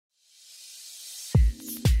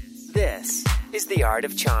This is The Art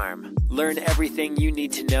of Charm. Learn everything you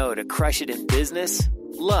need to know to crush it in business,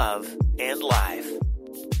 love, and life.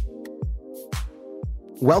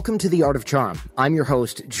 Welcome to The Art of Charm. I'm your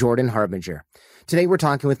host, Jordan Harbinger. Today we're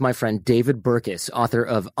talking with my friend David Burkus, author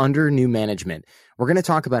of Under New Management. We're going to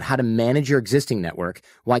talk about how to manage your existing network,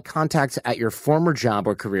 why contacts at your former job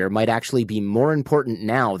or career might actually be more important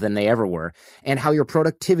now than they ever were, and how your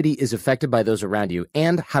productivity is affected by those around you,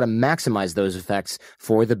 and how to maximize those effects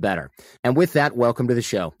for the better. And with that, welcome to the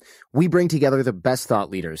show. We bring together the best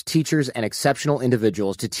thought leaders, teachers, and exceptional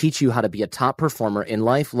individuals to teach you how to be a top performer in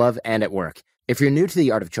life, love, and at work. If you're new to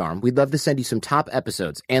The Art of Charm, we'd love to send you some top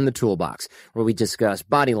episodes and the toolbox, where we discuss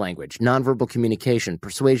body language, nonverbal communication,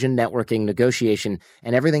 persuasion, networking, negotiation,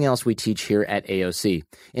 and everything else we teach here at AOC.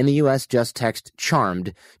 In the U.S., just text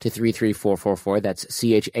CHARMED to 33444. That's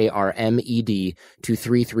CHARMED to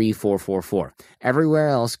 33444. Everywhere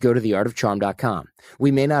else, go to theartofcharm.com.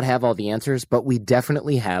 We may not have all the answers, but we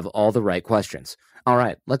definitely have all the right questions. All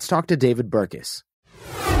right, let's talk to David Burkus.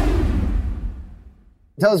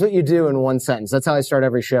 Tell us what you do in one sentence. That's how I start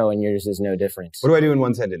every show, and yours is no different. What do I do in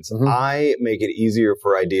one sentence? I make it easier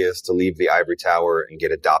for ideas to leave the ivory tower and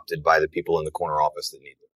get adopted by the people in the corner office that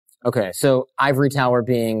need them. Okay, so ivory tower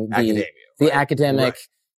being the academic. Right.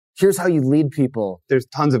 Here's how you lead people. There's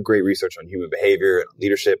tons of great research on human behavior and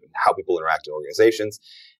leadership and how people interact in organizations.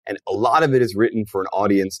 And a lot of it is written for an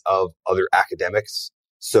audience of other academics.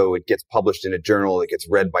 So it gets published in a journal, it gets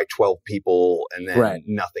read by 12 people, and then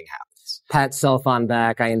nothing happens. Pat self on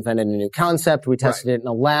back. I invented a new concept. We tested it in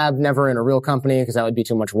a lab, never in a real company because that would be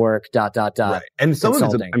too much work, ... Right. And some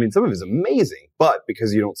of it is amazing, but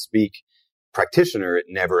because you don't speak practitioner, it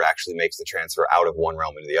never actually makes the transfer out of one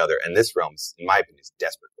realm into the other. And this realm, in my opinion, is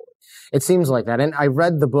desperate for it. It seems like that. And I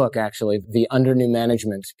read the book, actually, the Under New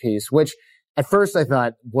Management piece, which at first I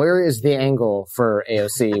thought, where is the angle for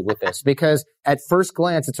AOC with this? Because at first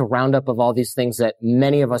glance, it's a roundup of all these things that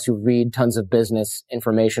many of us who read tons of business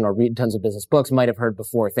information or read tons of business books might have heard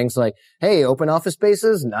before. Things like, hey, open office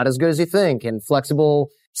spaces, not as good as you think, and flexible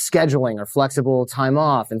scheduling or flexible time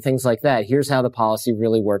off and things like that. Here's how the policy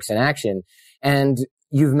really works in action. And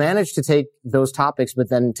you've managed to take those topics, but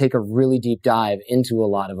then take a really deep dive into a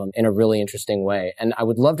lot of them in a really interesting way. And I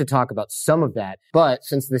would love to talk about some of that. But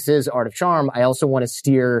since this is Art of Charm, I also want to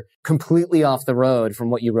steer completely off the road from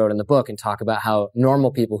what you wrote in the book and talk about how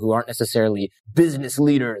normal people who aren't necessarily business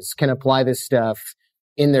leaders can apply this stuff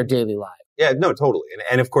in their daily life. Yeah, no, totally.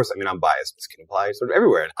 And of course, I'm biased. This can apply sort of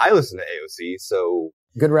everywhere. And I listen to AOC, so...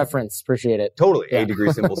 Good reference. Appreciate it. Totally. Yeah. A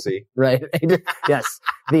degree symbol C. Right. Yes.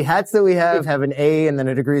 The hats that we have an A and then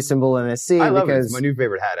a degree symbol and a C. I love it. It's my new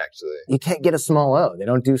favorite hat, actually. You can't get a small O. They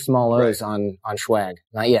don't do small O's on swag.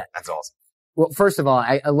 Not yet. That's awesome. Well, first of all,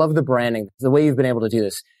 I love the branding, the way you've been able to do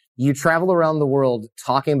this. You travel around the world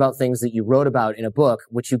talking about things that you wrote about in a book,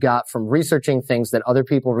 which you got from researching things that other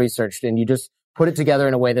people researched, and you just put it together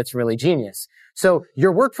in a way that's really genius. So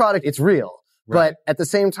your work product, it's real. Right. But at the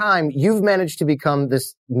same time, you've managed to become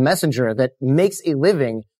this messenger that makes a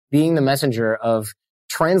living being the messenger of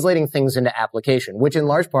translating things into application, which in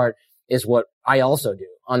large part is what I also do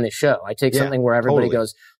on this show. I take something where everybody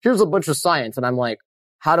goes, here's a bunch of science. And I'm like,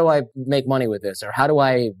 how do I make money with this? Or how do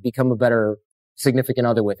I become a better significant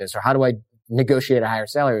other with this? Or how do I negotiate a higher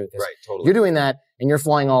salary with this? Right, totally. You're doing that and you're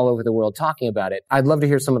flying all over the world talking about it. I'd love to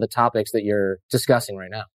hear some of the topics that you're discussing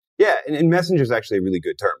right now. Yeah, and messenger is actually a really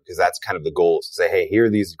good term because that's kind of the goal is to say, hey, here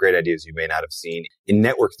are these great ideas you may not have seen. In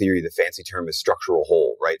network theory, the fancy term is structural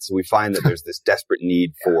whole, right? So we find that there's this desperate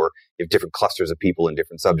need for if different clusters of people in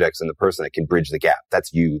different subjects and the person that can bridge the gap.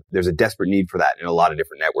 That's you. There's a desperate need for that in a lot of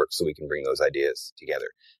different networks so we can bring those ideas together.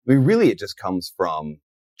 I mean, really, it just comes from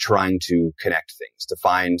trying to connect things, to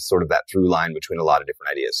find sort of that through line between a lot of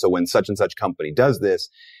different ideas. So when such and such company does this,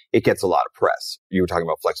 it gets a lot of press. You were talking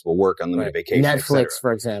about flexible work, unlimited vacation, Netflix,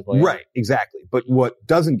 for example. Yeah. Right, exactly. But what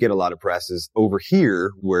doesn't get a lot of press is over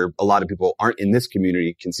here, where a lot of people aren't in this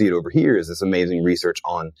community can see it over here, is this amazing research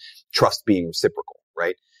on trust being reciprocal,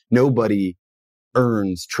 right? Nobody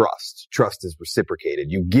earns trust. Trust is reciprocated.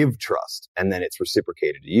 You give trust and then it's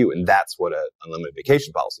reciprocated to you. And that's what an unlimited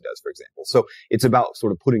vacation policy does, for example. So it's about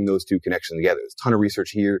sort of putting those two connections together. There's a ton of research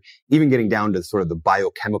here, even getting down to sort of the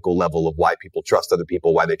biochemical level of why people trust other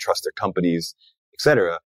people, why they trust their companies, et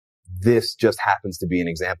cetera. This just happens to be an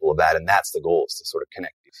example of that. And that's the goal, is to sort of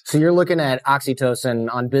connect these. So you're looking at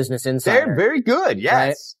oxytocin on Business Insider. They're very good. Yes.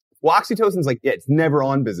 Right? Well, oxytocin's like, it's never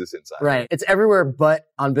on Business Insider. Right. It's everywhere but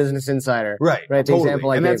on Business Insider. Right. Right. The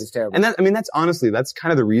example I gave is terrible. And that's honestly, that's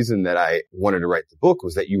kind of the reason that I wanted to write the book,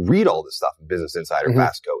 was that you read all this stuff in Business Insider,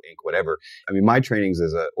 Fastco, Inc., whatever. I mean, my trainings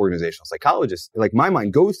as an organizational psychologist, like my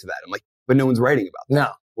mind goes to that. I'm like, but no one's writing about that.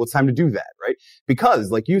 No. Well, it's time to do that, right? Because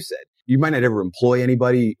like you said, you might not ever employ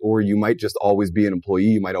anybody, or you might just always be an employee.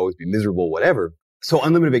 You might always be miserable, whatever. So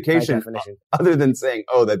unlimited vacation, other than saying,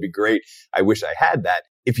 oh, that'd be great, I wish I had that.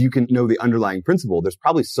 If you can know the underlying principle, there's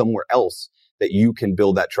probably somewhere else that you can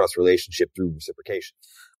build that trust relationship through reciprocation.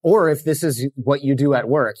 Or if this is what you do at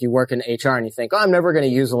work, you work in HR and you think, oh, I'm never going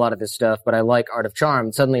to use a lot of this stuff, but I like Art of Charm.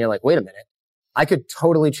 And suddenly you're like, wait a minute, I could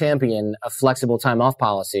totally champion a flexible time off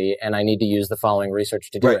policy, and I need to use the following research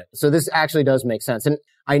to do it. So this actually does make sense. And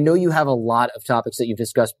I know you have a lot of topics that you've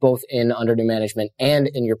discussed both in Under New Management and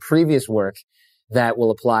in your previous work that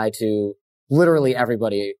will apply to literally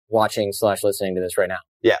everybody watching / listening to this right now.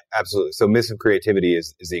 Yeah, absolutely. So Myths of Creativity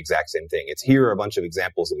is the exact same thing. It's here are a bunch of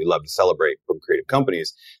examples that we love to celebrate from creative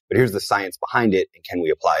companies, but here's the science behind it, and can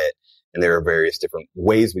we apply it? And there are various different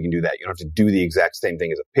ways we can do that. You don't have to do the exact same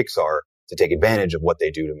thing as a Pixar to take advantage of what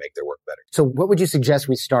they do to make their work better. So what would you suggest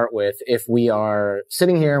we start with if we are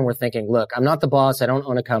sitting here and we're thinking, look, I'm not the boss, I don't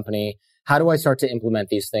own a company. How do I start to implement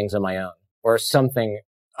these things on my own, or something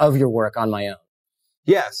of your work on my own?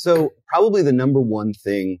 Yeah, so probably the number one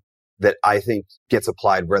thing that I think gets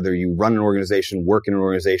applied, whether you run an organization, work in an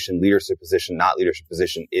organization, leadership position, not leadership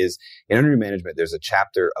position, is in Under New Management, there's a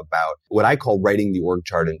chapter about what I call writing the org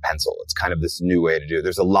chart in pencil. It's kind of this new way to do it.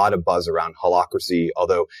 There's a lot of buzz around holacracy,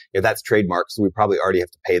 although that's trademarked, so we probably already have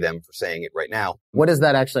to pay them for saying it right now. What does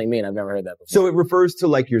that actually mean? I've never heard that before. So it refers to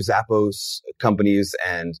like your Zappos companies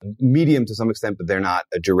and Medium to some extent, but they're not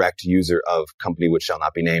a direct user of company which shall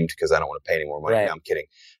not be named because I don't want to pay any more money. Right. No, I'm kidding.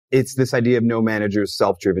 It's this idea of no managers,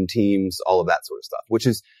 self-driven teams, all of that sort of stuff, which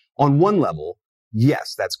is on one level,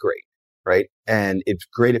 yes, that's great, right? And it's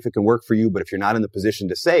great if it can work for you, but if you're not in the position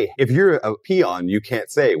to say, if you're a peon, you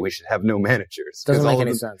can't say we should have no managers. Doesn't make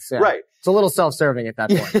any sense. Yeah. Right. It's a little self-serving at that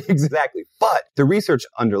point. Yeah, exactly. But the research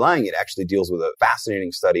underlying it actually deals with a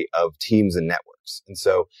fascinating study of teams and networks. And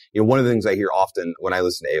so, one of the things I hear often when I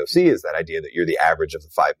listen to AOC is that idea that you're the average of the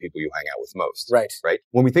 5 people you hang out with most. Right. Right.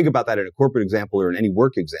 When we think about that in a corporate example or in any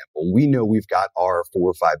work example, we know we've got our 4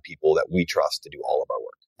 or 5 people that we trust to do all of our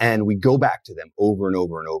work. And we go back to them over and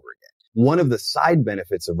over and over again. One of the side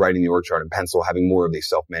benefits of writing the org chart in pencil, having more of these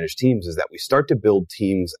self-managed teams, is that we start to build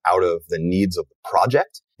teams out of the needs of the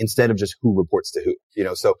project instead of just who reports to who.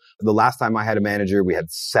 So the last time I had a manager, we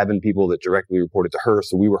had 7 people that directly reported to her.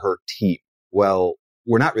 So we were her team. Well,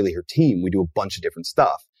 we're not really her team. We do a bunch of different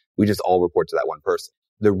stuff. We just all report to that one person.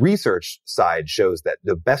 The research side shows that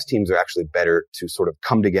the best teams are actually better to sort of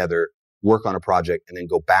come together, work on a project, and then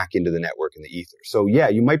go back into the network and the ether. So yeah,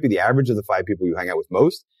 you might be the average of the 5 people you hang out with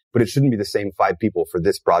most, but it shouldn't be the same 5 people for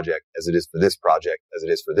this project as it is for this project, as it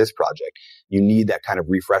is for this project. You need that kind of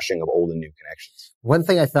refreshing of old and new connections. One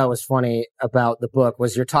thing I thought was funny about the book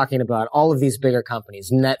was you're talking about all of these bigger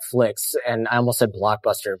companies, Netflix, and I almost said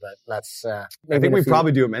Blockbuster, but that's I think we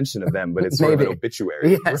probably do a mention of them, but it's sort of an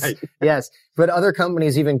obituary. Yes, right? Yes. But other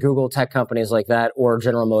companies, even Google, tech companies like that, or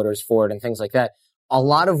General Motors, Ford, and things like that, a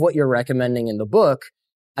lot of what you're recommending in the book,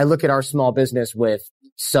 I look at our small business with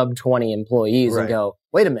sub 20 employees and go,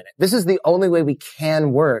 wait a minute, this is the only way we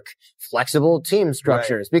can work flexible team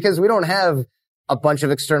structures because we don't have a bunch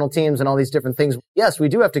of external teams and all these different things. Yes, we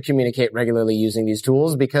do have to communicate regularly using these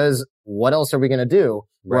tools because what else are we going to do?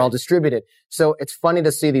 We're all distributed. So it's funny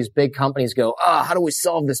to see these big companies go, how do we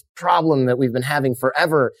solve this problem that we've been having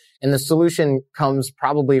forever? And the solution comes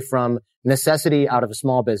probably from necessity out of a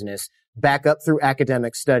small business, back up through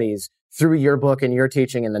academic studies, through your book and your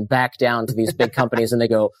teaching, and then back down to these big companies, and they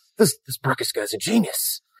go, this Burkus guy's a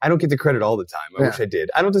genius. I don't get the credit all the time. I wish I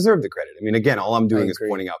did. I don't deserve the credit. I mean, again, all I'm doing is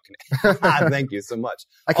pointing out connections. Thank you so much.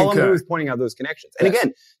 All I'm doing is pointing out those connections. And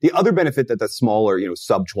again, the other benefit that the smaller,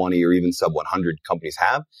 sub 20 or even sub 100 companies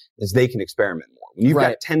have is they can experiment more. When you've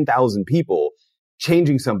got 10,000 people,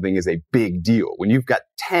 changing something is a big deal. When you've got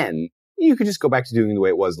 10, you could just go back to doing the way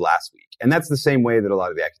it was last week. And that's the same way that a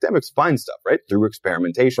lot of the academics find stuff, right? Through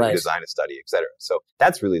experimentation, design a study, et cetera. So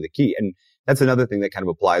that's really the key. And that's another thing that kind of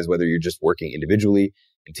applies whether you're just working individually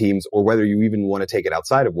in teams or whether you even want to take it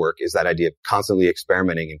outside of work, is that idea of constantly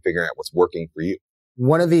experimenting and figuring out what's working for you.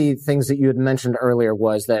 One of the things that you had mentioned earlier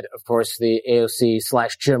was that, of course, the AOC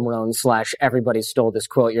 / Jim Rohn / everybody stole this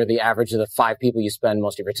quote, you're the average of the 5 people you spend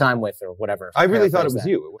most of your time with or whatever. I really thought it was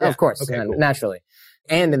you. Yeah. Of course, okay, cool. Naturally.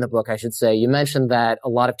 And in the book, I should say, you mentioned that a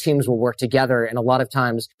lot of teams will work together, and a lot of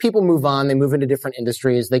times people move on, they move into different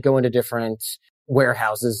industries, they go into different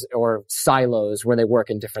warehouses or silos where they work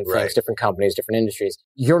in different things, different companies, different industries.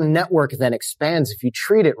 Your network then expands if you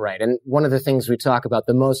treat it right. And one of the things we talk about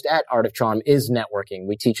the most at Art of Charm is networking.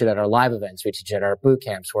 We teach it at our live events. We teach it at our boot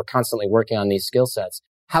camps. We're constantly working on these skill sets.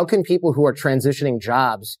 How can people who are transitioning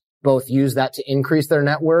jobs both use that to increase their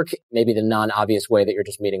network, maybe the non-obvious way that you're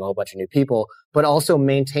just meeting a whole bunch of new people, but also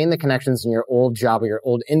maintain the connections in your old job or your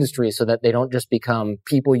old industry so that they don't just become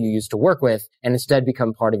people you used to work with and instead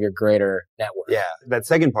become part of your greater network. Yeah, that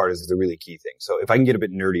second part is the really key thing. So if I can get a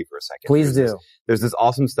bit nerdy for a second. Please do. There's this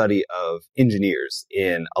awesome study of engineers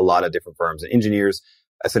in a lot of different firms. And engineers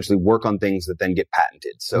essentially work on things that then get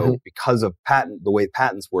patented. So because of the way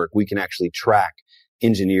patents work, we can actually track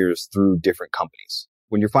engineers through different companies.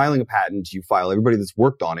 When you're filing a patent, you file everybody that's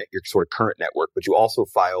worked on it, your sort of current network, but you also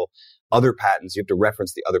file other patents. You have to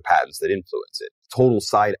reference the other patents that influence it. Total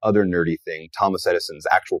side other nerdy thing, Thomas Edison's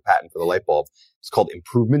actual patent for the light bulb is called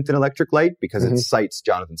improvement in electric light because it cites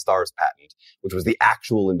Jonathan Starr's patent, which was the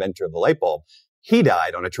actual inventor of the light bulb. He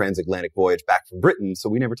died on a transatlantic voyage back from Britain, so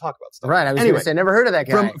we never talk about stuff. Right, I was going to say, never heard of that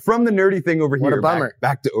guy. From the nerdy thing over what here, a bummer.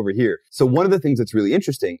 Back to over here. So one of the things that's really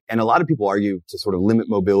interesting, and a lot of people argue to sort of limit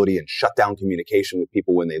mobility and shut down communication with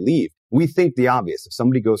people when they leave. We think the obvious. If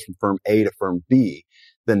somebody goes from firm A to firm B,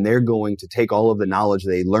 then they're going to take all of the knowledge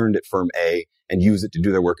they learned at firm A and use it to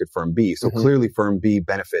do their work at firm B. So clearly firm B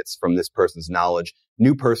benefits from this person's knowledge,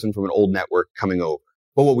 new person from an old network coming over.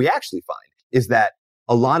 But what we actually find is that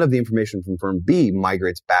a lot of the information from firm B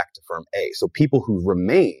migrates back to firm A. So people who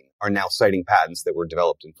remain are now citing patents that were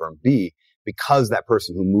developed in firm B because that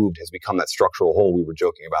person who moved has become that structural whole we were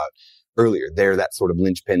joking about earlier. They're that sort of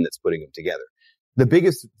linchpin that's putting them together. The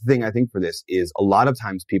biggest thing I think for this is a lot of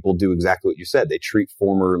times people do exactly what you said. They treat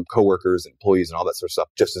former coworkers, employees, and all that sort of stuff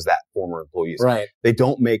just as that former employees. Right. They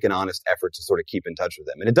don't make an honest effort to sort of keep in touch with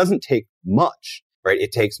them. And it doesn't take much. Right?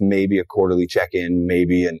 It takes maybe a quarterly check-in,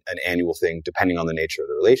 maybe an annual thing, depending on the nature of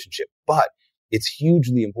the relationship. But it's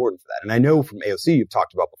hugely important for that. And I know from AOC, you've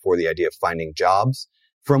talked about before the idea of finding jobs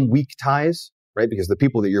from weak ties, right? Because the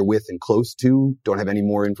people that you're with and close to don't have any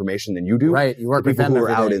more information than you do. Right. You work with them people who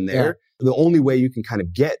are every out day. in there. Yeah. The only way you can kind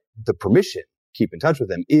of get the permission, keep in touch with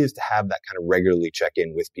them, is to have that kind of regularly check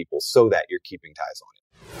in with people so that you're keeping ties on it.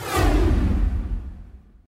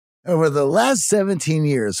 Over the last 17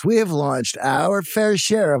 years, we have launched our fair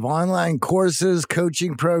share of online courses,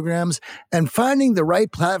 coaching programs, and finding the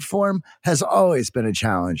right platform has always been a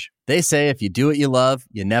challenge. They say if you do what you love,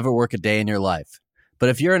 you never work a day in your life. But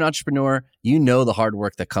if you're an entrepreneur, you know the hard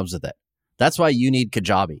work that comes with it. That's why you need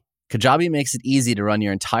Kajabi. Kajabi makes it easy to run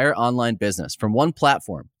your entire online business from one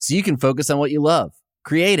platform so you can focus on what you love,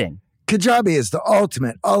 creating. Kajabi is the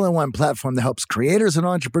ultimate all-in-one platform that helps creators and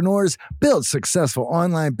entrepreneurs build successful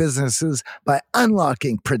online businesses by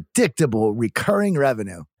unlocking predictable, recurring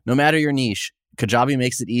revenue. No matter your niche, Kajabi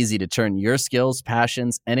makes it easy to turn your skills,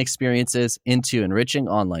 passions, and experiences into enriching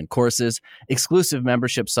online courses, exclusive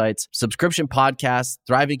membership sites, subscription podcasts,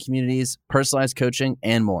 thriving communities, personalized coaching,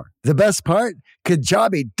 and more. The best part?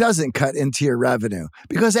 Kajabi doesn't cut into your revenue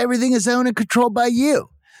because everything is owned and controlled by you.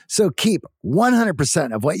 So keep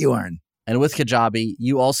 100% of what you earn. And with Kajabi,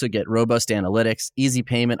 you also get robust analytics, easy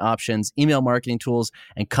payment options, email marketing tools,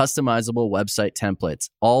 and customizable website templates,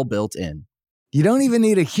 all built in. You don't even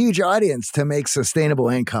need a huge audience to make sustainable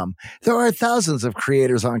income. There are thousands of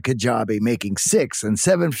creators on Kajabi making 6 and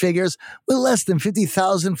 7 figures with less than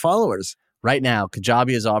 50,000 followers. Right now,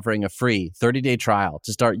 Kajabi is offering a free 30-day trial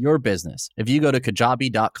to start your business if you go to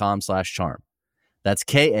kajabi.com/charm. That's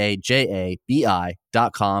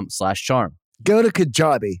KAJABI.com/charm. Go to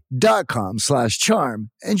kajabi.com/charm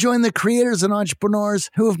and join the creators and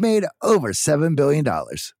entrepreneurs who have made over $7 billion.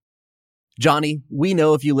 Johnny, we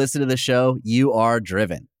know if you listen to the show, you are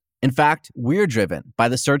driven. In fact, we're driven by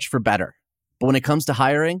the search for better. But when it comes to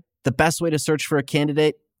hiring, the best way to search for a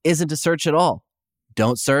candidate isn't to search at all.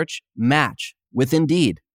 Don't search, match with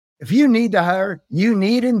Indeed. If you need to hire, you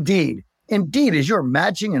need Indeed. Indeed is your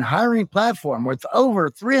matching and hiring platform with over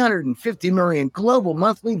 350 million global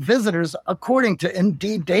monthly visitors, according to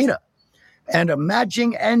Indeed data, and a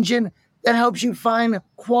matching engine that helps you find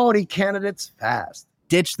quality candidates fast.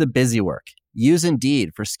 Ditch the busy work. Use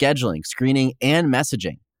Indeed for scheduling, screening, and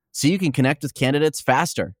messaging so you can connect with candidates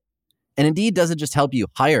faster. And Indeed doesn't just help you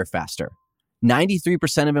hire faster.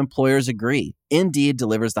 93% of employers agree Indeed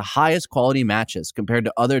delivers the highest quality matches compared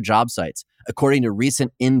to other job sites, according to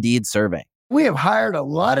recent Indeed survey. We have hired a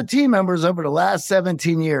lot of team members over the last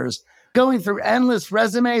 17 years. Going through endless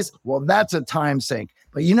resumes, well, that's a time sink.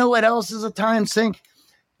 But you know what else is a time sink?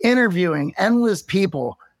 Interviewing endless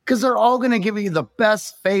people, because they're all going to give you the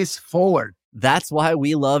best face forward. That's why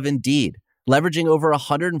we love Indeed, leveraging over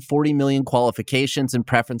 140 million qualifications and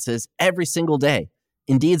preferences every single day.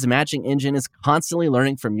 Indeed's matching engine is constantly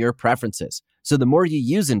learning from your preferences. So the more you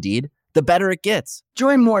use Indeed, the better it gets.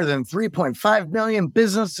 Join more than 3.5 million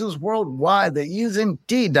businesses worldwide that use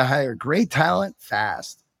Indeed to hire great talent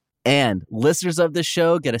fast. And listeners of this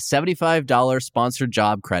show get a $75 sponsored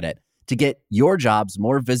job credit to get your jobs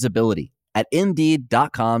more visibility at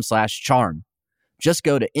Indeed.com/charm. Just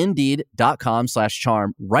go to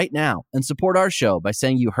Indeed.com/charm right now and support our show by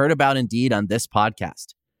saying you heard about Indeed on this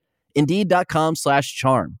podcast.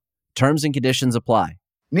 Indeed.com/charm. Terms and conditions apply.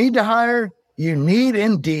 Need to hire? You need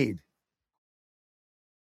Indeed.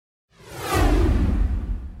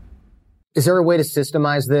 Is there a way to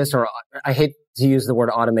systemize this? Or I hate to use the word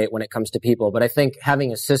automate when it comes to people, but I think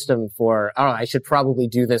having a system for, I should probably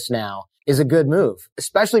do this now is a good move,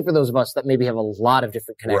 especially for those of us that maybe have a lot of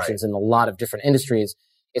different connections in a lot of different industries.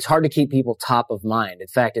 It's hard to keep people top of mind. In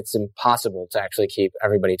fact, it's impossible to actually keep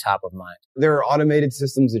everybody top of mind. There are automated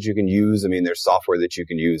systems that you can use. I mean, there's software that you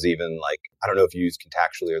can use, even like, I don't know if you use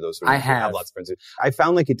Contactually or those sort of things. I have lots of friends. I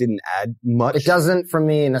found like it didn't add much. It doesn't, for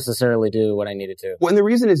me, necessarily do what I needed to. Well, and the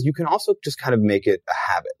reason is you can also just kind of make it a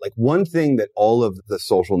habit. Like one thing that all of the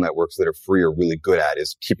social networks that are free are really good at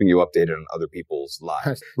is keeping you updated on other people's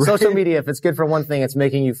lives. Social media, if it's good for one thing, it's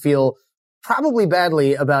making you feel probably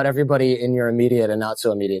badly about everybody in your immediate and not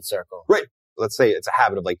so immediate circle. Right. Let's say it's a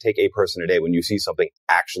habit of like, take a person a day when you see something,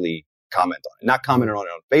 actually comment on it. Not commenting on it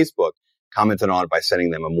on Facebook, commenting on it by sending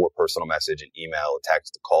them a more personal message, an email, a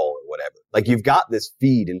text, a call, or whatever. Like you've got this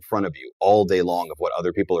feed in front of you all day long of what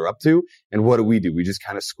other people are up to. And what do? We just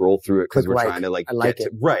kind of scroll through it because we're trying to like get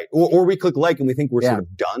to, right. Or we click like and we think we're sort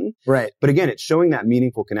of done. Right. But again, it's showing that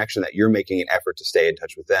meaningful connection that you're making an effort to stay in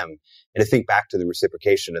touch with them. And to think back to the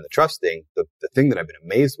reciprocation and the trust thing, the thing that I've been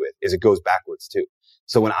amazed with is it goes backwards too.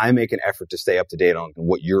 So when I make an effort to stay up to date on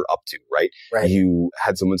what you're up to, right? You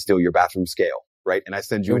had someone steal your bathroom scale. Right. And I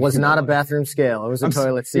send you. It was not a bathroom scale. It was a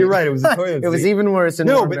toilet seat. You're right. It was a toilet seat. It was even worse. And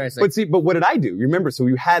but what did I do? Remember? So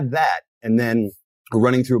you had that and then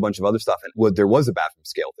running through a bunch of other stuff. And there was a bathroom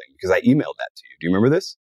scale thing because I emailed that to you. Do you remember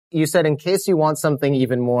this? You said in case you want something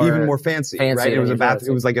even more fancy, right? It was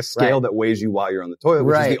it was like a scale that weighs you while you're on the toilet,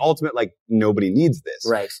 which is the ultimate, like, nobody needs this.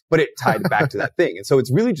 Right. But it tied back to that thing. And so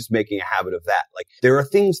it's really just making a habit of that. Like, there are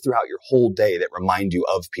things throughout your whole day that remind you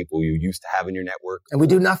of people you used to have in your network. And we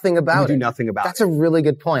do nothing about it. We do nothing about it. That's a really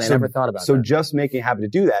good point. I never thought about that. So just making a habit to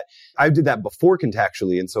do that. I did that before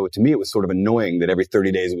Contactually. And so to me, it was sort of annoying that every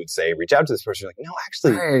 30 days it would say, reach out to this person. You're like, no,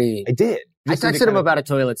 actually, I did. I texted him about a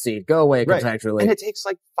toilet seat. Go away, Contactually. And it takes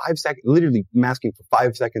like 5 seconds, literally masking for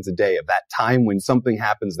 5 seconds a day of that time when something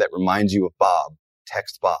happens that reminds you of Bob.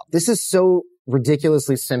 Text Bob. This is so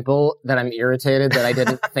ridiculously simple that I'm irritated that I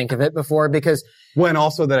didn't think of it before because... When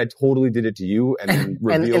also that I totally did it to you and then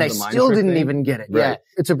revealed and I the mindset still didn't thing. even get it. Right. Yeah.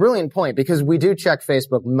 It's a brilliant point because we do check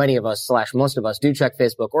Facebook. Many of us / most of us do check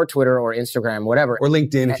Facebook or Twitter or Instagram, whatever. Or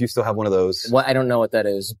LinkedIn if you still have one of those. Well, I don't know what that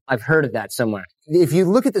is. I've heard of that somewhere. If you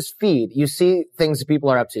look at this feed, you see things that people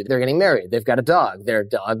are up to. They're getting married. They've got a dog. Their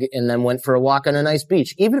dog and then went for a walk on a nice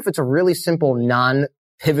beach. Even if it's a really simple,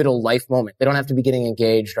 non-pivotal life moment, they don't have to be getting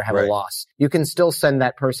engaged or have a loss. You can still send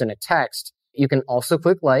that person a text. You can also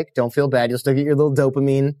click like. Don't feel bad. You'll still get your little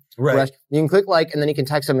dopamine rush. You can click like, and then you can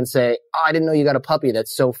text them and say, oh, I didn't know you got a puppy.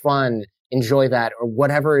 That's so fun. Enjoy that, or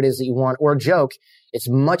whatever it is that you want, or a joke. It's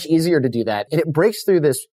much easier to do that. And it breaks through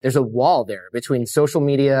this. There's a wall there between social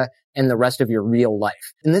media and the rest of your real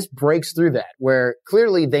life. And this breaks through that, where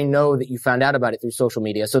clearly they know that you found out about it through social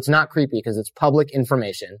media. So it's not creepy because it's public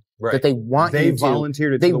information that they want you to. They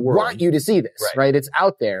volunteered it to the world. They want you to see this, right? It's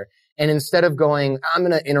out there. And instead of going, I'm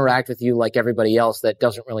going to interact with you like everybody else that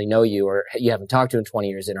doesn't really know you or you haven't talked to in 20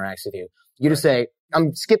 years interacts with you, you just say,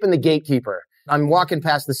 I'm skipping the gatekeeper. I'm walking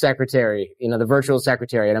past the secretary, the virtual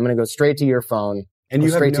secretary, and I'm going to go straight to your phone. And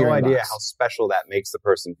you have no idea how special that makes the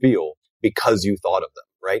person feel because you thought of them,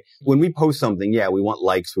 right? When we post something, we want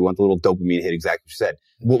likes. We want the little dopamine hit, exactly what you said.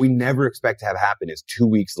 What we never expect to have happen is 2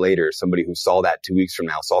 weeks later, somebody who saw that 2 weeks from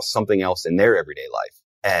now saw something else in their everyday life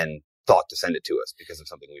and thought to send it to us because of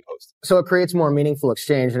something we posted. So it creates more meaningful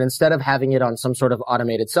exchange. And instead of having it on some sort of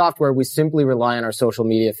automated software, we simply rely on our social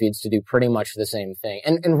media feeds to do pretty much the same thing.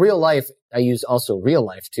 And in real life, I use also real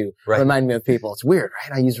life to remind me of people. It's weird,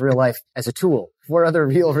 right? I use real life as a tool for other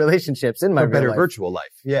real relationships in my real life. Virtual life.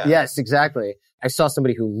 Yeah. Yes, exactly. I saw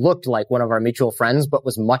somebody who looked like one of our mutual friends, but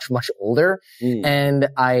was much, much older. And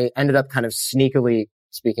I ended up kind of sneakily,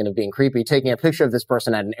 speaking of being creepy, taking a picture of this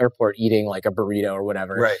person at an airport eating like a burrito or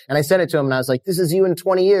whatever. Right. And I sent it to him and I was like, this is you in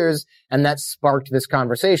 20 years. And that sparked this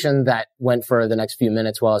conversation that went for the next few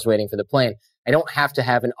minutes while I was waiting for the plane. I don't have to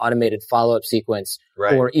have an automated follow-up sequence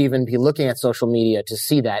or even be looking at social media to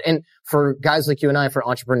see that. And for guys like you and I, for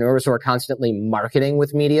entrepreneurs who are constantly marketing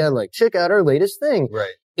with media, like check out our latest thing.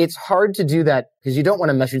 Right. It's hard to do that because you don't want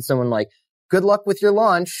to message someone like, good luck with your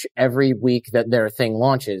launch every week that their thing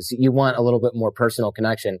launches. You want a little bit more personal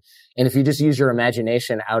connection. And if you just use your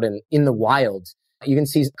imagination out in the wild, you can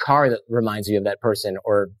see a car that reminds you of that person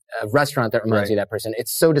or a restaurant that reminds you of that person.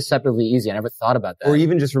 It's so deceptively easy. I never thought about that. Or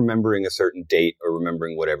even just remembering a certain date or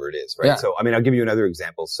remembering whatever it is, right? Yeah. So, I mean, I'll give you another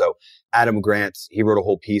example. So Adam Grant, he wrote a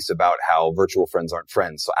whole piece about how virtual friends aren't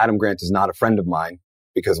friends. So Adam Grant is not a friend of mine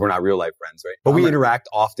because we're not real life friends, right? But we interact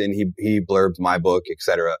often. He blurbed my book,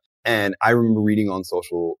 etc. And I remember reading on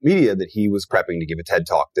social media that he was prepping to give a TED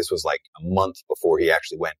Talk. This was like a month before he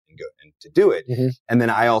actually went and to do it. Mm-hmm. And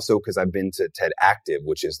then I also, because I've been to TED Active,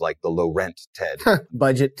 which is like the low rent TED.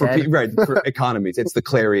 Budget TED. Right, for economies. It's the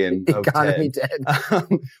Clarion of Economy TED. TED.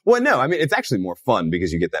 Well, no, I mean, it's actually more fun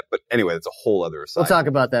because you get that. But anyway, that's a whole other aside. We'll talk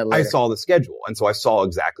about that later. I saw the schedule. And so I saw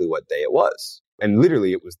exactly what day it was. And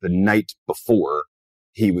literally it was the night before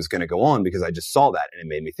he was going to go on because I just saw that and it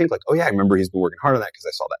made me think like, oh yeah, I remember he's been working hard on that because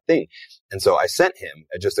I saw that thing. And so I sent him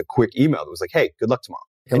just a quick email that was like, hey, good luck tomorrow.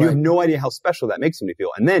 And you have no idea how special that makes me feel.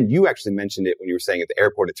 And then you actually mentioned it when you were saying at the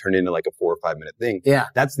airport, it turned into like a 4 or 5 minute thing. Yeah.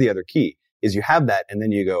 That's the other key is you have that and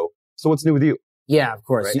then you go, so what's new with you? Yeah, of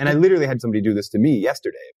course. Right? And I literally had somebody do this to me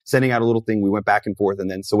yesterday, sending out a little thing. We went back and forth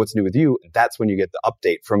and then, so what's new with you? And that's when you get the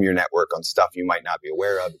update from your network on stuff you might not be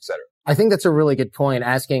aware of, et cetera. I think that's a really good point,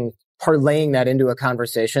 parlaying that into a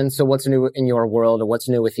conversation. So what's new in your world or what's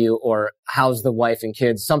new with you or how's the wife and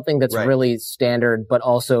kids? Something that's really standard, but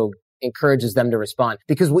also encourages them to respond.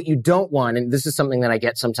 Because what you don't want, and this is something that I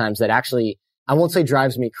get sometimes that actually, I won't say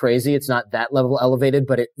drives me crazy. It's not that level elevated,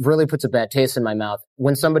 but it really puts a bad taste in my mouth.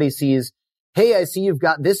 When somebody sees, hey, I see you've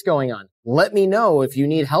got this going on. Let me know if you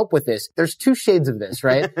need help with this. There's two shades of this,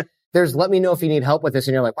 right? There's let me know if you need help with this.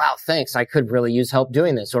 And you're like, wow, thanks. I could really use help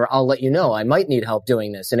doing this. Or I'll let you know I might need help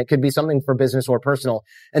doing this. And it could be something for business or personal.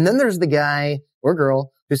 And then there's the guy or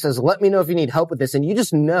girl who says, let me know if you need help with this. And you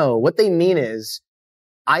just know what they mean is,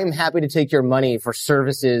 I am happy to take your money for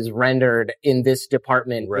services rendered in this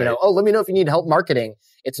department. Right. You know, oh, let me know if you need help marketing.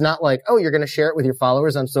 It's not like, oh, you're going to share it with your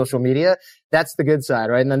followers on social media. That's the good side,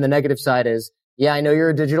 right? And then the negative side is, yeah, I know you're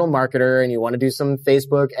a digital marketer and you want to do some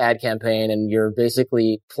Facebook ad campaign and you're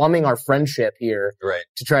basically plumbing our friendship here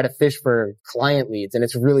to try to fish for client leads. And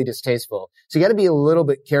it's really distasteful. So you got to be a little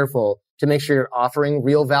bit careful to make sure you're offering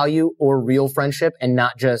real value or real friendship and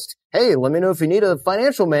not just, hey, let me know if you need a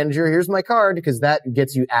financial manager. Here's my card, because that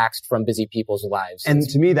gets you axed from busy people's lives. And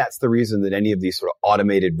to me, that's the reason that any of these sort of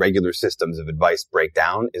automated regular systems of advice break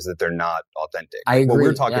down is that they're not authentic. I agree. What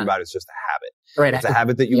we're talking about is just a habit. Right. It's a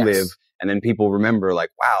habit that you live. And then people remember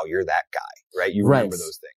like, wow, you're that guy, right? You remember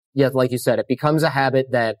those things. Yeah, like you said, it becomes a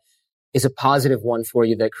habit that is a positive one for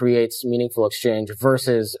you that creates meaningful exchange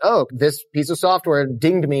versus, oh, this piece of software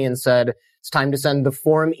dinged me and said, it's time to send the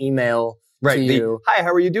form email to you. Hi,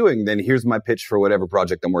 how are you doing? Then here's my pitch for whatever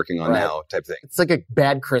project I'm working on now type thing. It's like a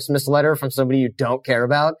bad Christmas letter from somebody you don't care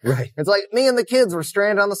about. Right. It's like me and the kids were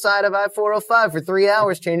stranded on the side of I-405 for 3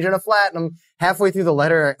 hours changing a flat. And I'm halfway through the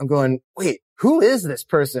letter. I'm going, wait, who is this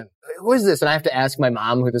person? Who is this? And I have to ask my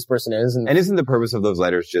mom who this person is. And isn't the purpose of those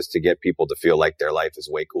letters just to get people to feel like their life is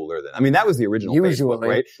way cooler than, I mean, that was the original Facebook,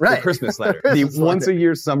 right? The Christmas letter. The once a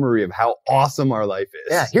year summary of how awesome our life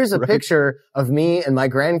is. Yeah. Here's a picture of me and my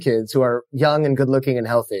grandkids who are young and good looking and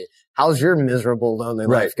healthy. How's your miserable, lonely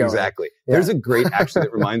life going? Exactly. Yeah. There's a great, actually,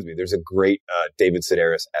 that reminds me, there's a great David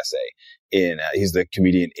Sedaris essay he's the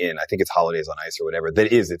comedian in, I think it's Holidays on Ice or whatever,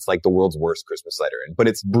 it's like the world's worst Christmas letter. But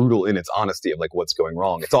it's brutal in its honesty of like what's going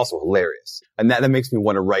wrong. It's also hilarious. And that makes me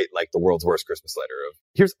want to write like the world's worst Christmas letter of,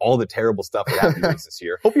 here's all the terrible stuff that happened to us this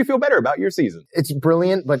year. Hope you feel better about your season. It's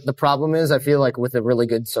brilliant, but the problem is I feel like with a really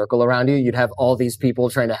good circle around you, you'd have all these people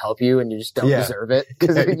trying to help you and you just don't deserve it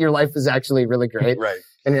because your life is actually really great. Right.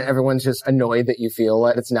 And everyone's just annoyed that you feel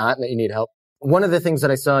that it's not and that you need help. One of the things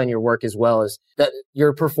that I saw in your work as well is that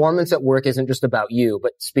your performance at work isn't just about you,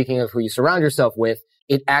 but speaking of who you surround yourself with,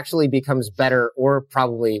 it actually becomes better or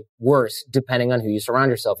probably worse depending on who you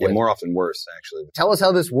surround yourself with. Yeah, more often worse, actually. Tell us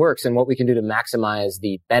how this works and what we can do to maximize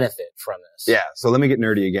the benefit from this. Yeah, so let me get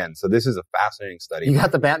nerdy again. So this is a fascinating study. You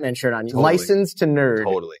got the Batman shirt on. Totally. Licensed to nerd.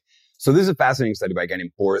 Totally. So this is a fascinating study by a guy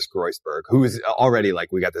named Boris Groysberg, who is already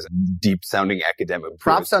like, we got this deep sounding academic.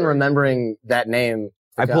 Props on remembering that name.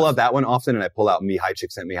 I pull out that one often and I pull out Mihai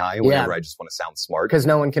Csikszentmihalyi whenever I just want to sound smart. Because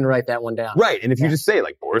no one can write that one down. Right. And if you just say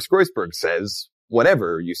like Boris Groysberg says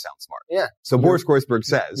whatever, you sound smart. Yeah. So Boris Groysberg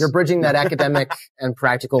says. You're bridging that academic and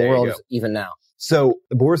practical world even now. So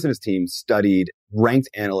Boris and his team studied ranked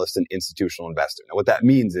analysts and institutional investor. Now, what that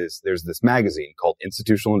means is there's this magazine called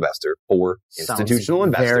Institutional Investor for institutional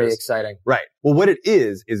investors. Very exciting. Right. Well, what it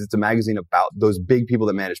is it's a magazine about those big people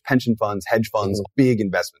that manage pension funds, hedge funds, big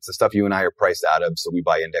investments, the stuff you and I are priced out of. So we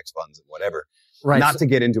buy index funds and whatever. Right. Not to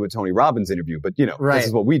get into a Tony Robbins interview, but this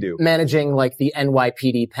is what we do. Managing like the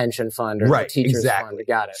NYPD pension fund or the teachers fund.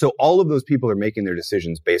 Got it. So all of those people are making their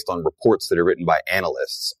decisions based on reports that are written by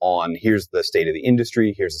analysts on here's the state of the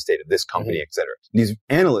industry, here's the state of this company, et cetera. These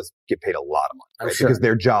analysts get paid a lot of money, right? Because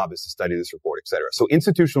their job is to study this report, et cetera. So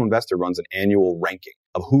Institutional Investor runs an annual ranking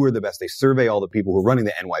of who are the best. They survey all the people who are running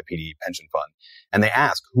the NYPD pension fund and they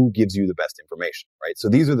ask who gives you the best information, right? So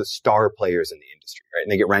these are the star players in the industry, right?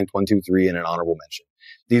 And they get ranked 1, 2, 3 in an honorable mention.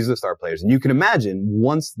 These are the star players. And you can imagine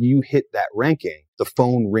once you hit that ranking, the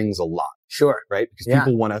phone rings a lot. Sure. Right? Because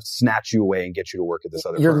people want to snatch you away and get you to work at this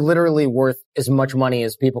other You're firm. literally worth as much money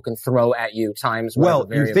as people can throw at you times. Well,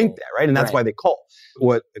 you think that, right? And that's why they call.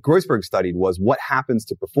 What Groisberg studied was what happens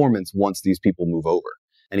to performance once these people move over.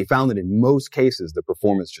 And he found that in most cases, the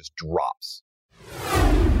performance just drops.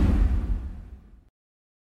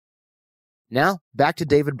 Now, back to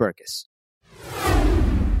David Burkus.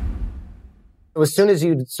 As soon as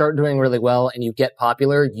you start doing really well and you get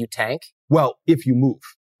popular, you tank? Well, if you move,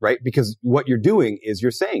 right? Because what you're doing is you're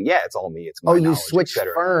saying, yeah, it's all me. It's my knowledge, you switch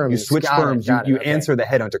firms. You switch firms. You answer the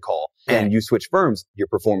headhunter call and you switch firms, your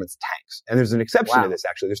performance tanks. And there's an exception to this,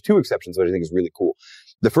 actually. There's 2 exceptions, which I think is really cool.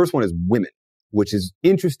 The first one is women, which is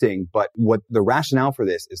interesting. But what the rationale for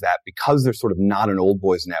this is that because they're sort of not an old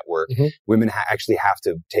boys network, women actually have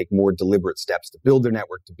to take more deliberate steps to build their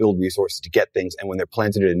network, to build resources, to get things. And when they're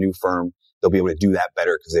planted at a new firm, they'll be able to do that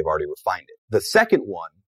better because they've already refined it. The second one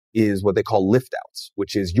is what they call lift outs,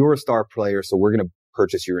 which is you're a star player, so we're going to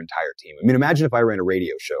purchase your entire team. I mean, imagine if I ran a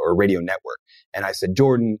radio show or a radio network and I said,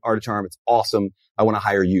 Jordan, Art of Charm, it's awesome. I want to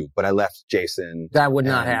hire you, but I left Jason. That would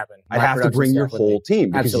not happen. I'd have to bring your whole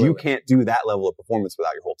team because you can't do that level of performance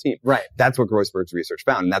without your whole team. Right. That's what Groisberg's research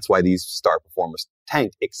found. And that's why these star performers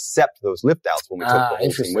tanked, except those lift outs when we took the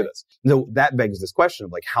whole team with us. So that begs this question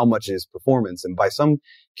of like, how much is performance? And by some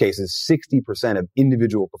cases, 60% of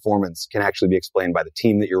individual performance can actually be explained by the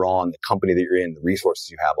team that you're on, the company that you're in, the resources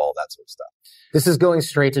you have, all that sort of stuff. This is going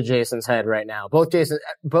straight to Jason's head right now.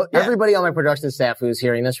 Everybody on my production staff who's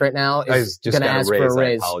hearing this right now is going to ask for a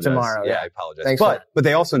raise tomorrow. Yeah, I apologize. Thanks but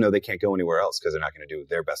they also know they can't go anywhere else because they're not going to do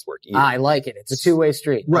their best work either. I like it. It's a two-way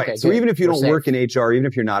street. Right. Okay, so good. even if you don't work in HR, even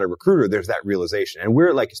if you're not a recruiter, there's that realization. And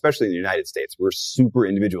we're like, especially in the United States, we're super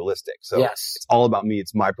individualistic. So it's all about me.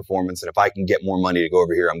 It's my performance. And if I can get more money to go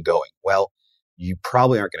over here, I'm going. Well, you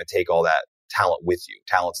probably aren't going to take all that talent with you.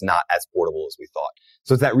 Talent's not as portable as we thought.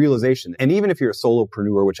 So it's that realization. And even if you're a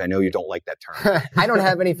solopreneur, which I know you don't like that term. I don't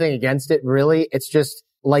have anything against it, really. It's just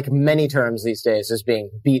like many terms these days is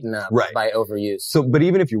being beaten up by overuse. So, but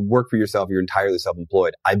even if you work for yourself, you're entirely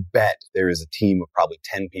self-employed, I bet there is a team of probably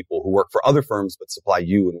 10 people who work for other firms but supply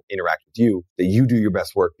you and interact with you, that you do your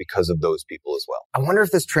best work because of those people as well. I wonder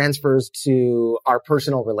if this transfers to our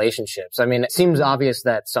personal relationships. I mean, it seems obvious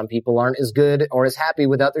that some people aren't as good or as happy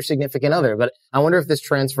without their significant other, but I wonder if this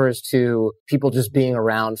transfers to people just being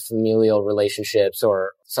around familial relationships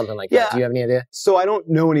or something like that. Do you have any idea? So I don't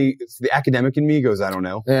know any, the academic in me goes, I don't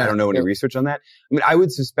know. I don't know any research on that. I mean, I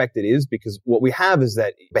would suspect it is because what we have is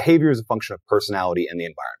that behavior is a function of personality and the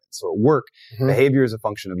environment. So at work, behavior is a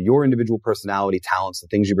function of your individual personality, talents, the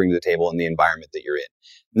things you bring to the table, and the environment that you're in.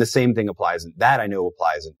 And the same thing applies, and that I know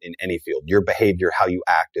applies in any field. Your behavior, how you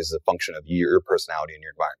act, is a function of your personality and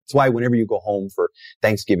your environment. That's why whenever you go home for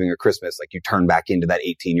Thanksgiving or Christmas, like you turn back into that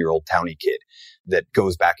 18-year-old townie kid that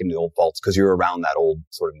goes back into the old faults because you're around that old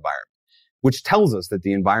sort of environment. Which tells us that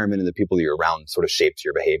the environment and the people that you're around sort of shapes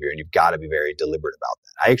your behavior, and you've got to be very deliberate about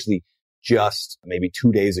that. I actually just maybe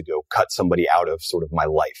 2 days ago cut somebody out of sort of my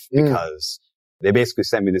life because they basically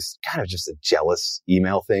sent me this kind of just a jealous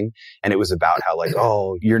email thing. And it was about how like,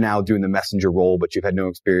 oh, you're now doing the messenger role, but you've had no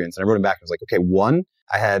experience. And I wrote him back and was like, okay, 1,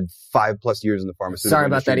 I had 5 years in the pharmaceutical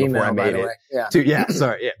industry before I made it. 2,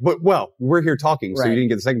 sorry. But well, we're here talking, so you didn't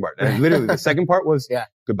get the second part. And literally the second part was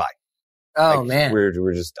goodbye. Oh, like, man.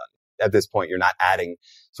 We're just done. At this point, you're not adding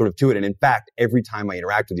sort of to it. And in fact, every time I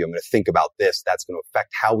interact with you, I'm going to think about this. That's going to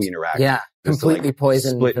affect how we interact. Yeah, completely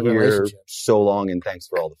poison the relationship. So long, and thanks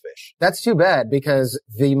for all the fish. That's too bad because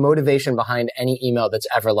the motivation behind any email that's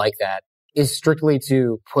ever like that is strictly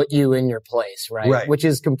to put you in your place, right? Which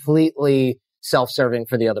is completely self-serving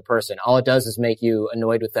for the other person. All it does is make you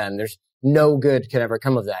annoyed with them. There's no good can ever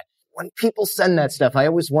come of that. When people send that stuff, I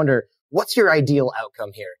always wonder, what's your ideal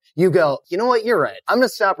outcome here? You go, you know what? You're right. I'm going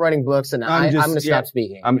to stop writing books and I'm going to stop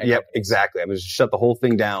speaking. Yep, exactly. I'm going to shut the whole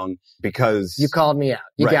thing down because you called me out.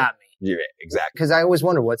 You got me. Yeah, exactly. Because I always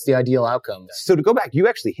wonder, what's the ideal outcome? So to go back, you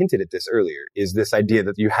actually hinted at this earlier, is this idea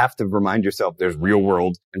that you have to remind yourself there's real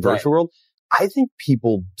world and virtual world. I think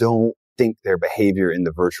people don't think their behavior in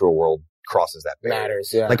the virtual world crosses that barrier.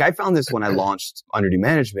 Matters, yeah. Like I found this when I launched Under New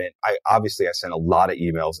Management. I sent a lot of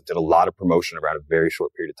emails and did a lot of promotion around a very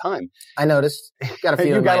short period of time. I noticed. Got a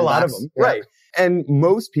few. You got a lot of them. Yeah. Right. And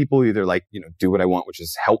most people either do what I want, which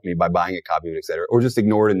is help me by buying a copy of it, et cetera, or just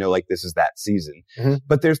ignore it and know this is that season. Mm-hmm.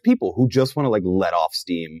 But there's people who just want to let off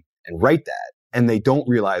steam and write that. And they don't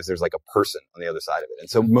realize there's a person on the other side of it. And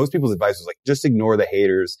so most people's advice was just ignore the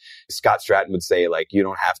haters. Scott Stratton would say you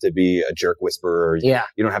don't have to be a jerk whisperer. You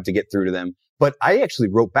don't have to get through to them. But I actually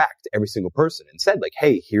wrote back to every single person and said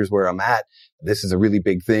hey, here's where I'm at. This is a really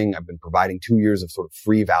big thing. I've been providing 2 years of sort of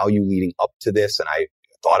free value leading up to this. And I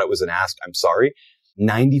thought it was an ask. I'm sorry.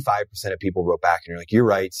 95% of people wrote back and you're you're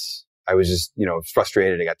right. I was just,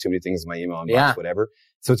 frustrated. I got too many things in my email inbox, whatever.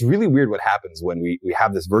 So it's really weird what happens when we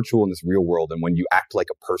have this virtual and this real world. And when you act like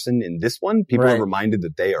a person in this one, people are reminded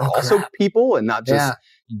that they are also people and not just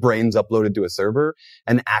brains uploaded to a server,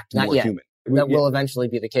 and act more human. That will eventually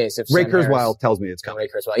be the case. If Ray Kurzweil tells me it's coming. Ray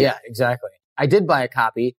Kurzweil. Yeah, exactly. I did buy a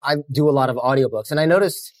copy. I do a lot of audiobooks and I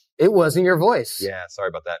noticed it wasn't your voice. Yeah, sorry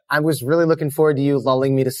about that. I was really looking forward to you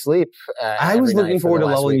lulling me to sleep. I was looking forward to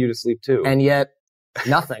lulling you to sleep too. And yet,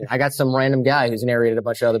 nothing. I got some random guy who's narrated a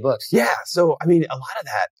bunch of other books. Yeah. So, a lot of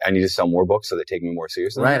that, I need to sell more books so they take me more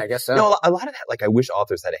seriously. Right. I guess so. No, a lot of that, I wish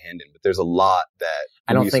authors had a hand in, but there's a lot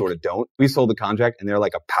that we sort of don't. We sold the contract and they're a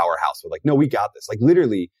powerhouse. We're no, we got this.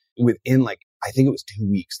 Literally within I think it was 2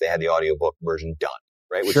 weeks, they had the audiobook version done.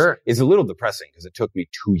 Right. Which is a little depressing because it took me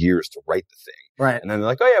 2 years to write the thing. Right. And then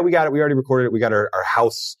they're oh yeah, we got it. We already recorded it. We got our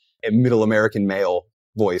house middle American male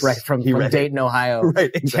voice. Right, from Dayton, Ohio.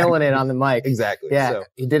 Right, exactly. Killing it on the mic. Exactly. Yeah, so,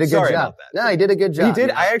 he did a good sorry job. About that. No, he did a good job. He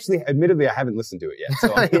did. I actually, admittedly, I haven't listened to it yet.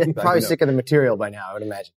 So You're probably sick of the material by now, I would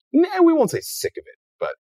imagine. Nah, we won't say sick of it, but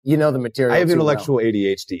you know the material. I have intellectual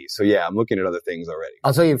ADHD, so yeah, I'm looking at other things already.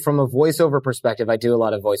 I'll tell you, from a voiceover perspective, I do a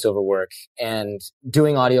lot of voiceover work, and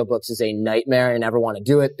doing audiobooks is a nightmare. I never want to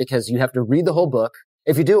do it because you have to read the whole book.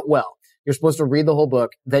 If you do it well, you're supposed to read the whole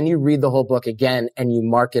book, then you read the whole book again and you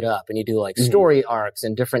mark it up and you do story arcs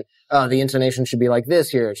and different, the intonation should be like this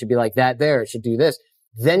here. It should be like that there. It should do this.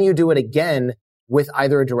 Then you do it again with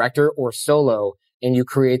either a director or solo and you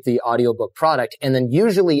create the audiobook product. And then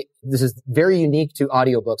usually, this is very unique to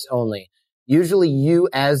audiobooks only. Usually you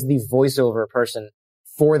as the voiceover person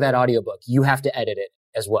for that audiobook, you have to edit it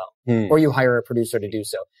as well. Or you hire a producer to do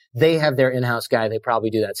so. They have their in-house guy. They probably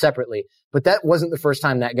do that separately. But that wasn't the first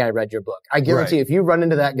time that guy read your book. I guarantee if you run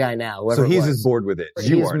into that guy now, so he's as bored with it as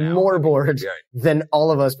you are now. He's more bored than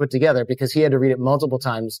all of us put together because he had to read it multiple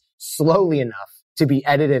times slowly enough to be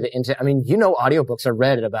edited into, audiobooks are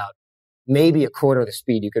read at about maybe a quarter of the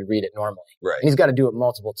speed you could read it normally. Right. And he's got to do it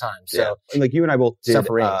multiple times. So and you and I both did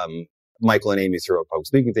Michael and Amy's Hero Public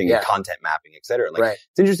Speaking thing and content mapping, et cetera. And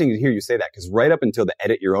it's interesting to hear you say that because right up until the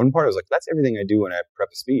edit your own part, I was that's everything I do when I prep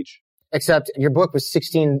a speech. Except your book was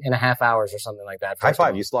 16 and a half hours or something like that. High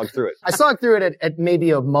five. You slogged through it. I slogged through it at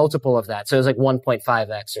maybe a multiple of that. So it was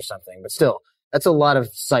 1.5x or something, but still. That's a lot of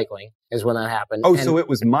cycling is when that happened. Oh, so it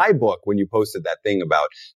was my book when you posted that thing about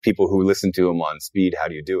people who listen to them on speed. How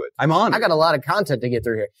do you do it? I'm on it. I got a lot of content to get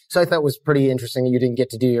through here. So I thought it was pretty interesting that you didn't get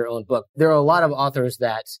to do your own book. There are a lot of authors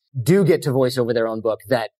that do get to voice over their own book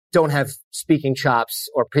that don't have speaking chops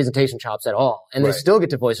or presentation chops at all. And they still get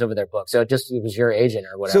to voice over their book. So it was your agent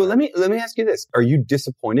or whatever. So let me ask you this. Are you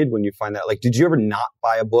disappointed when you find that? Did you ever not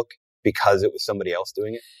buy a book because it was somebody else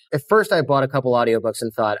doing it? At first, I bought a couple audiobooks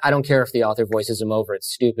and thought, I don't care if the author voices him over.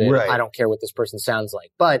 It's stupid. Right. I don't care what this person sounds like.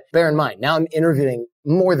 But bear in mind, now I'm interviewing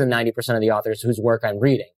more than 90% of the authors whose work I'm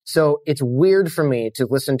reading. So it's weird for me to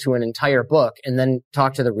listen to an entire book and then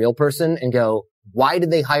talk to the real person and go, why did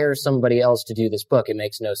they hire somebody else to do this book? It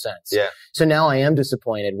makes no sense. Yeah. So now I am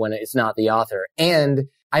disappointed when it's not the author. And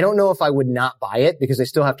I don't know if I would not buy it because I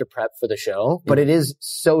still have to prep for the show, but it is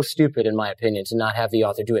so stupid in my opinion to not have the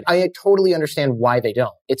author do it. I totally understand why they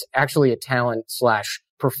don't. It's actually a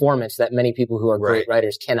talent/performance that many people who are great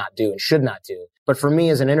writers cannot do and should not do. But for me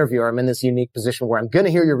as an interviewer, I'm in this unique position where I'm going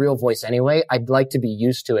to hear your real voice anyway. I'd like to be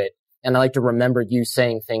used to it. And I like to remember you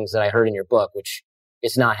saying things that I heard in your book, which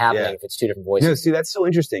is not happening if it's two different voices. No, see, that's so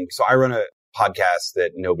interesting. So I run a podcast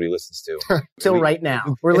that nobody listens to. Till right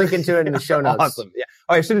now. We're linking to it in the show notes. Awesome. Yeah.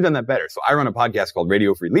 Oh, I should have done that better. So I run a podcast called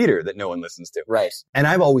Radio Free Leader that no one listens to. Right. And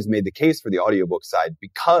I've always made the case for the audiobook side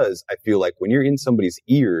because I feel like when you're in somebody's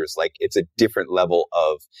ears, it's a different level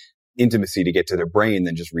of intimacy to get to their brain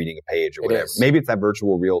than just reading a page or whatever. Is. Maybe it's that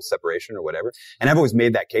virtual real separation or whatever. And I've always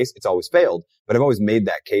made that case. It's always failed, but I've always made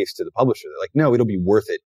that case to the publisher. They're like, no, it'll be worth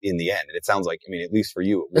it in the end. And it sounds like, I mean, at least for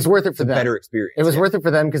you, it's worth it for them. Better experience. It was worth it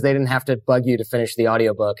for them because they didn't have to bug you to finish the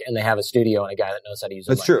audiobook, and they have a studio and a guy that knows how to use it.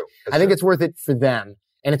 That's true. I think it's worth it for them,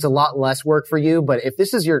 and it's a lot less work for you. But if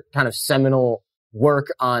this is your kind of seminal work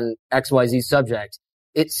on XYZ subject,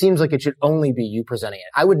 it seems like it should only be you presenting it.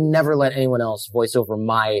 I would never let anyone else voice over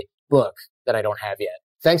my book that I don't have yet.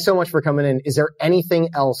 Thanks so much for coming in. Is there anything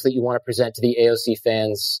else that you want to present to the AOC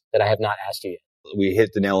fans that I have not asked you yet? We hit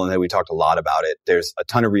the nail on the head. We talked a lot about it. There's a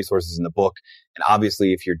ton of resources in the book. And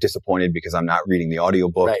obviously, if you're disappointed because I'm not reading the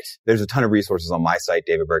audiobook, right, there's a ton of resources on my site,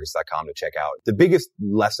 davidburkus.com, to check out. The biggest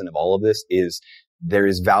lesson of all of this is there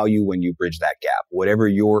is value when you bridge that gap. Whatever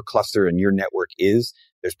your cluster and your network is,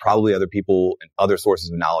 there's probably other people and other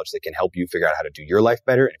sources of knowledge that can help you figure out how to do your life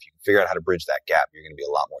better. And if you can figure out how to bridge that gap, you're going to be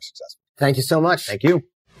a lot more successful. Thank you so much. Thank you.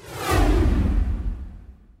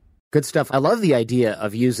 Good stuff. I love the idea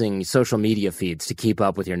of using social media feeds to keep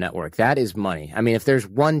up with your network. That is money. I mean, if there's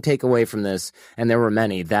one takeaway from this, and there were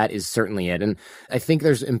many, that is certainly it. And I think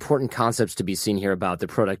there's important concepts to be seen here about the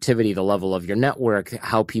productivity, the level of your network,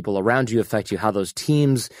 how people around you affect you, how those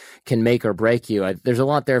teams can make or break you. There's a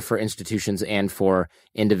lot there for institutions and for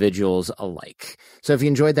individuals alike. So if you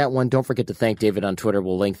enjoyed that one, don't forget to thank David on Twitter.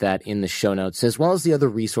 We'll link that in the show notes, as well as the other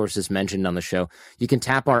resources mentioned on the show. You can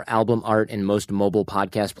tap our album art in most mobile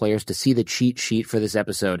podcast players to see the cheat sheet for this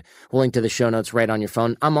episode. We'll link to the show notes right on your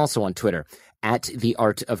phone. I'm also on Twitter,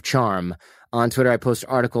 @TheArtOfCharm. On Twitter, I post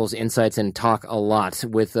articles, insights, and talk a lot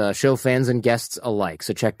with show fans and guests alike.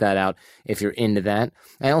 So check that out if you're into that.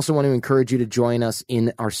 I also want to encourage you to join us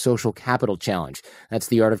in our Social Capital Challenge. That's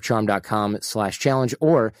theartofcharm.com/challenge,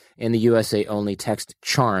 or in the USA only, text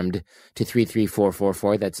CHARMED to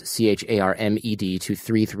 33444. That's CHARMED to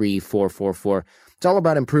 33444. It's all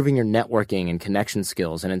about improving your networking and connection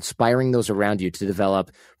skills and inspiring those around you to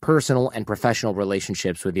develop personal and professional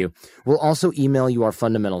relationships with you. We'll also email you our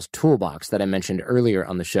fundamentals toolbox that I mentioned earlier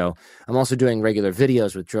on the show. I'm also doing regular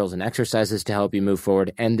videos with drills and exercises to help you move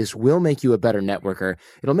forward, and this will make you a better networker.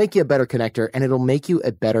 It'll make you a better connector, and it'll make you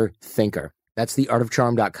a better thinker. That's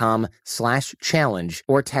theartofcharm.com/challenge,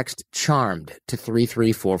 or text CHARMED to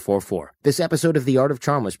 33444. This episode of The Art of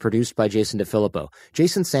Charm was produced by Jason DeFilippo.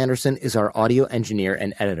 Jason Sanderson is our audio engineer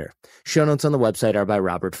and editor. Show notes on the website are by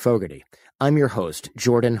Robert Fogarty. I'm your host,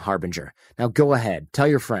 Jordan Harbinger. Now go ahead, tell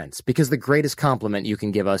your friends, because the greatest compliment you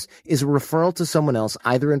can give us is a referral to someone else,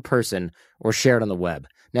 either in person or shared on the web.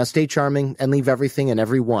 Now stay charming and leave everything and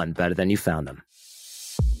everyone better than you found them.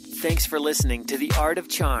 Thanks for listening to The Art of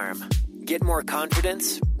Charm. Get more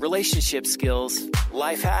confidence, relationship skills,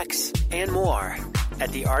 life hacks, and more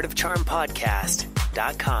at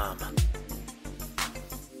theartofcharmpodcast.com.